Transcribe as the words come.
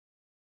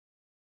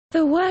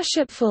The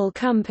Worshipful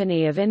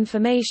Company of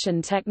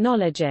Information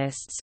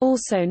Technologists,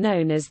 also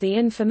known as the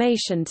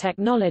Information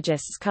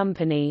Technologists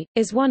Company,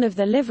 is one of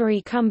the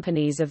livery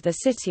companies of the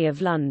City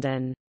of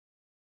London.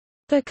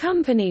 The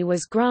company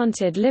was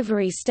granted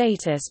livery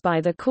status by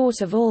the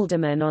Court of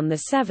Aldermen on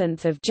 7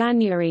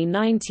 January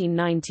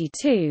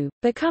 1992,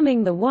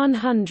 becoming the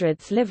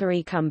 100th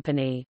livery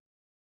company.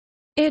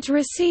 It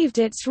received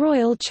its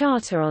royal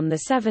charter on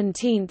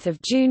 17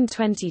 June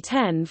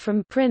 2010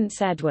 from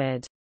Prince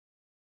Edward.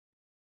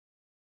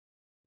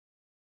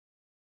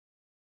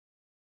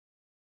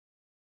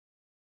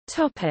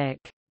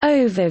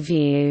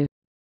 Overview.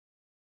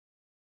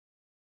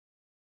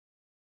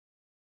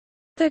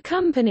 The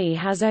company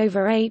has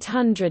over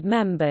 800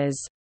 members,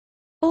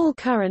 all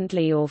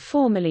currently or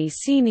formerly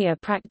senior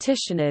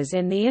practitioners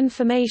in the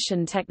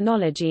information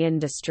technology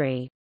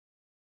industry.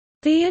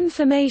 The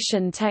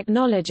Information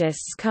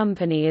Technologists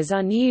Company is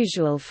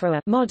unusual for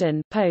a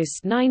modern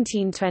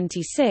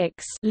post-1926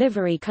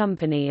 livery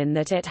company in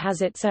that it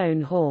has its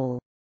own hall.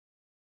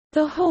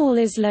 The hall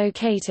is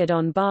located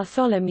on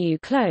Bartholomew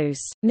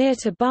Close, near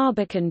to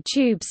Barbican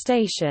Tube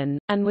Station,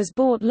 and was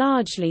bought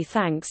largely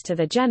thanks to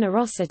the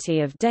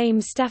generosity of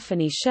Dame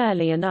Stephanie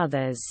Shirley and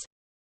others.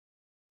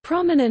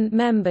 Prominent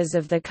members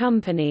of the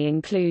company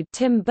include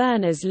Tim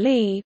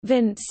Berners-Lee,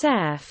 Vint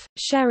Cerf,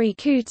 Sherry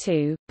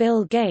Coutu,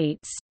 Bill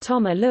Gates,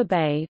 Thomas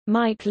Lubbe,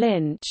 Mike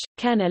Lynch,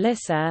 Ken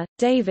Alyssa,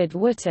 David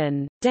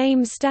Wootton,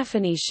 Dame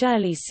Stephanie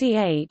Shirley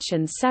CH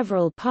and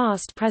several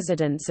past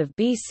presidents of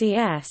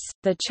BCS,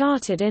 the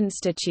Chartered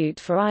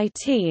Institute for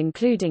IT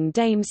including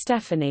Dame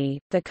Stephanie.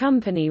 The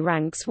company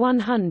ranks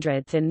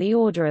 100th in the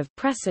order of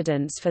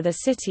precedence for the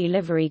city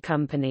livery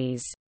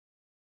companies.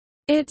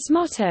 Its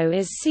motto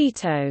is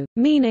Cito,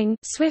 meaning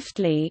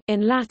swiftly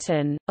in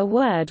Latin, a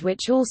word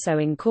which also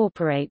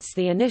incorporates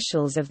the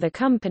initials of the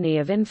Company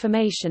of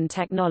Information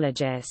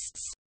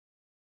Technologists.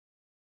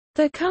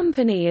 The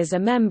company is a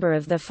member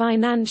of the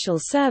Financial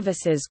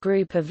Services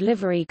Group of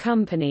livery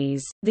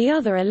companies, the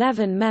other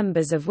 11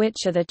 members of which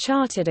are the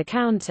chartered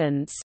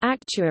accountants,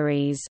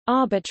 actuaries,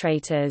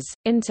 arbitrators,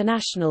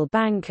 international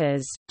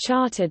bankers,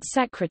 chartered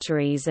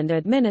secretaries and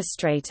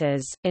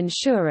administrators,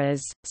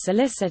 insurers,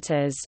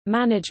 solicitors,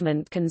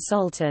 management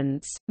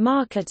consultants,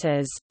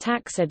 marketers,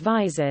 tax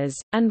advisors,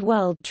 and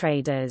world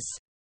traders.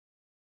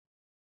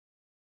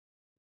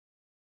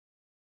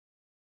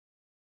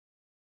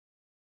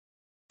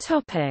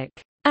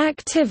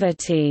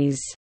 Activities.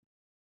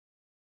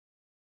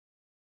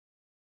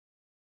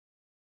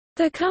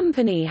 The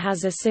company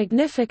has a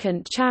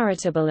significant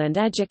charitable and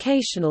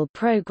educational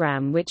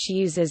program which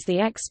uses the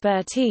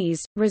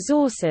expertise,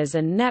 resources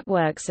and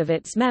networks of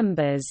its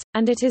members,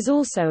 and it is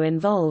also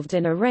involved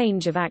in a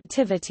range of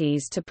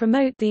activities to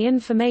promote the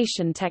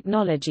information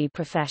technology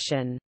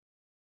profession.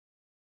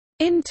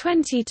 In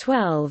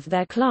 2012,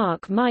 their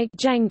clerk Mike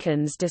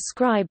Jenkins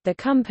described the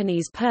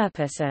company's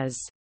purpose as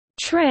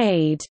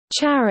trade,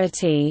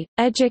 charity,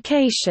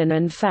 education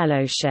and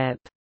fellowship.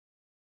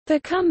 The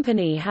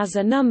company has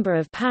a number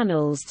of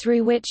panels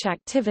through which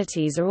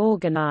activities are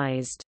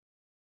organized.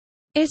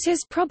 It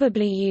is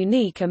probably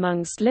unique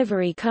amongst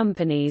livery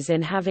companies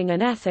in having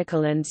an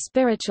ethical and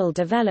spiritual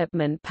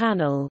development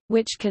panel,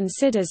 which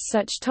considers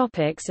such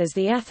topics as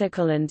the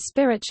ethical and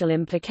spiritual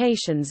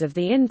implications of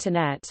the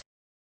Internet,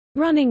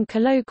 running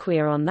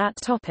colloquia on that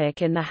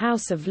topic in the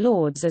House of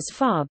Lords as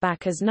far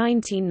back as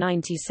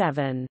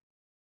 1997.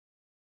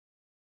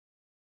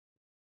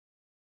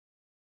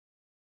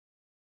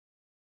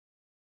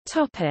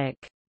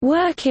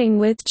 Working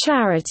with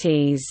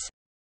charities.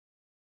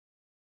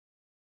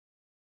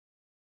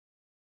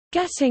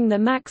 Getting the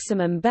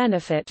maximum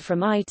benefit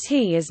from IT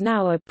is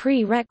now a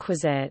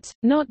prerequisite,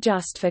 not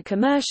just for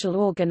commercial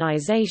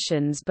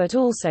organizations but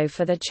also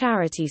for the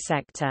charity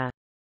sector.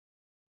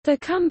 The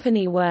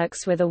company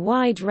works with a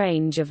wide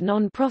range of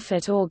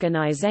non-profit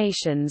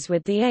organizations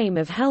with the aim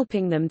of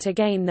helping them to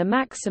gain the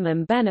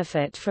maximum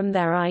benefit from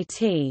their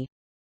IT.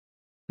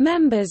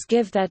 Members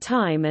give their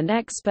time and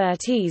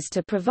expertise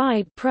to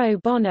provide pro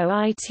bono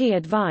IT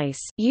advice,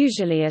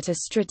 usually at a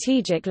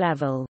strategic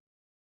level.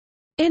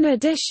 In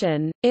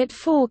addition, IT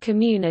for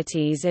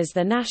Communities is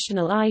the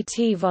national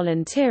IT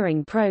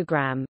volunteering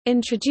program,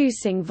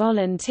 introducing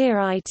volunteer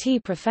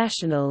IT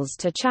professionals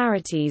to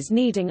charities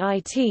needing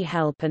IT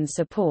help and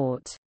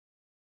support.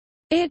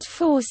 IT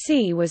for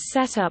C was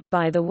set up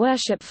by the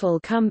Worshipful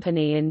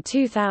Company in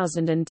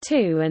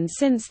 2002 and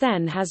since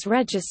then has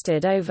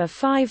registered over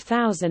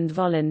 5,000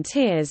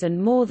 volunteers and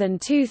more than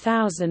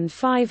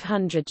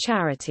 2,500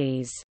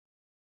 charities.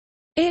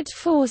 IT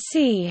for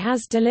C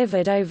has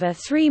delivered over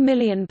 £3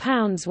 million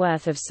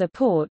worth of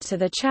support to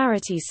the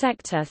charity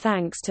sector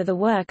thanks to the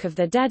work of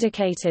the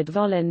dedicated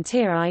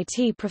volunteer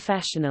IT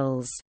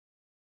professionals.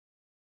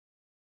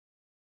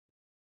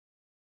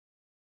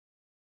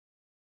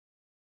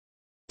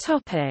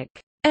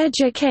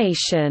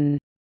 Education.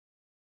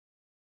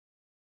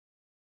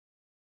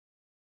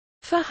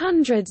 For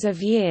hundreds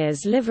of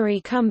years livery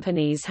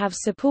companies have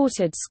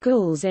supported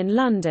schools in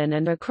London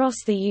and across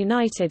the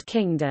United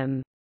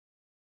Kingdom.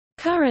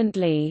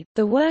 Currently,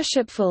 the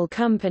Worshipful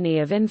Company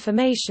of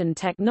Information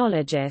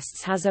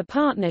Technologists has a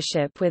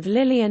partnership with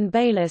Lillian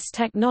Baylis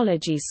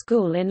Technology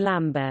School in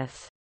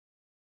Lambeth.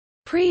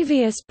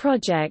 Previous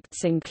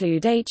projects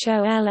include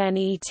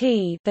HOLNET,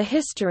 The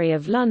History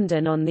of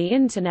London on the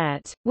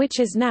Internet, which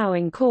is now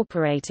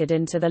incorporated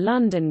into the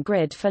London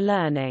Grid for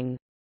Learning.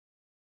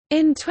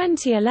 In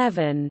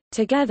 2011,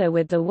 together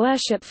with the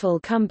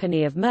Worshipful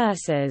Company of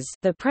Mercers,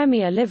 the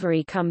Premier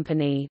Livery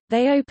Company,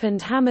 they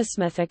opened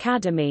Hammersmith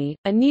Academy,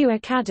 a new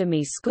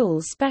academy school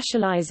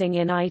specialising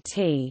in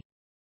IT.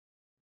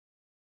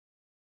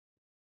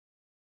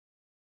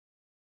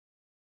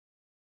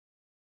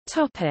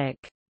 Topic: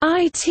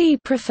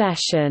 IT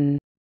profession.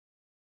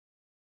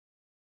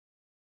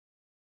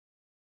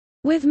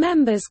 With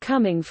members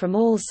coming from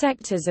all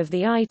sectors of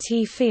the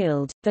IT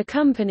field, the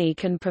company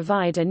can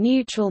provide a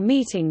neutral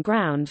meeting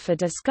ground for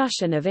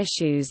discussion of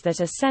issues that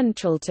are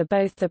central to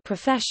both the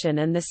profession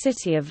and the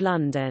City of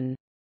London.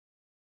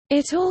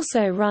 It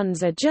also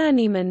runs a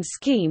journeyman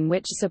scheme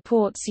which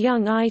supports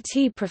young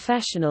IT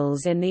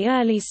professionals in the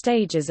early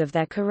stages of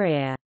their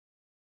career.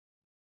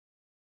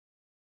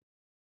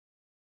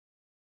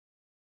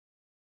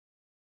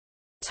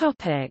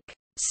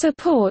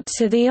 Support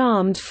to the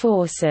armed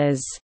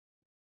forces.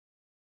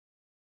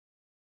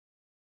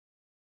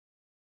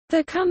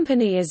 The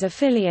company is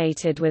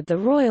affiliated with the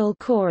Royal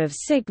Corps of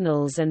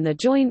Signals and the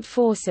Joint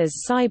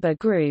Forces Cyber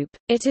Group.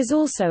 It is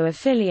also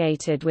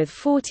affiliated with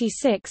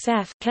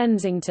 46F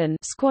Kensington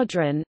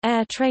Squadron,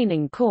 Air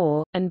Training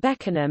Corps, and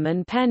Beckenham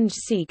and Penge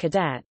Sea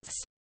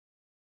Cadets.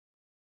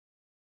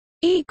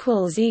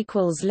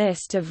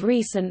 List of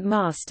recent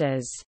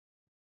masters.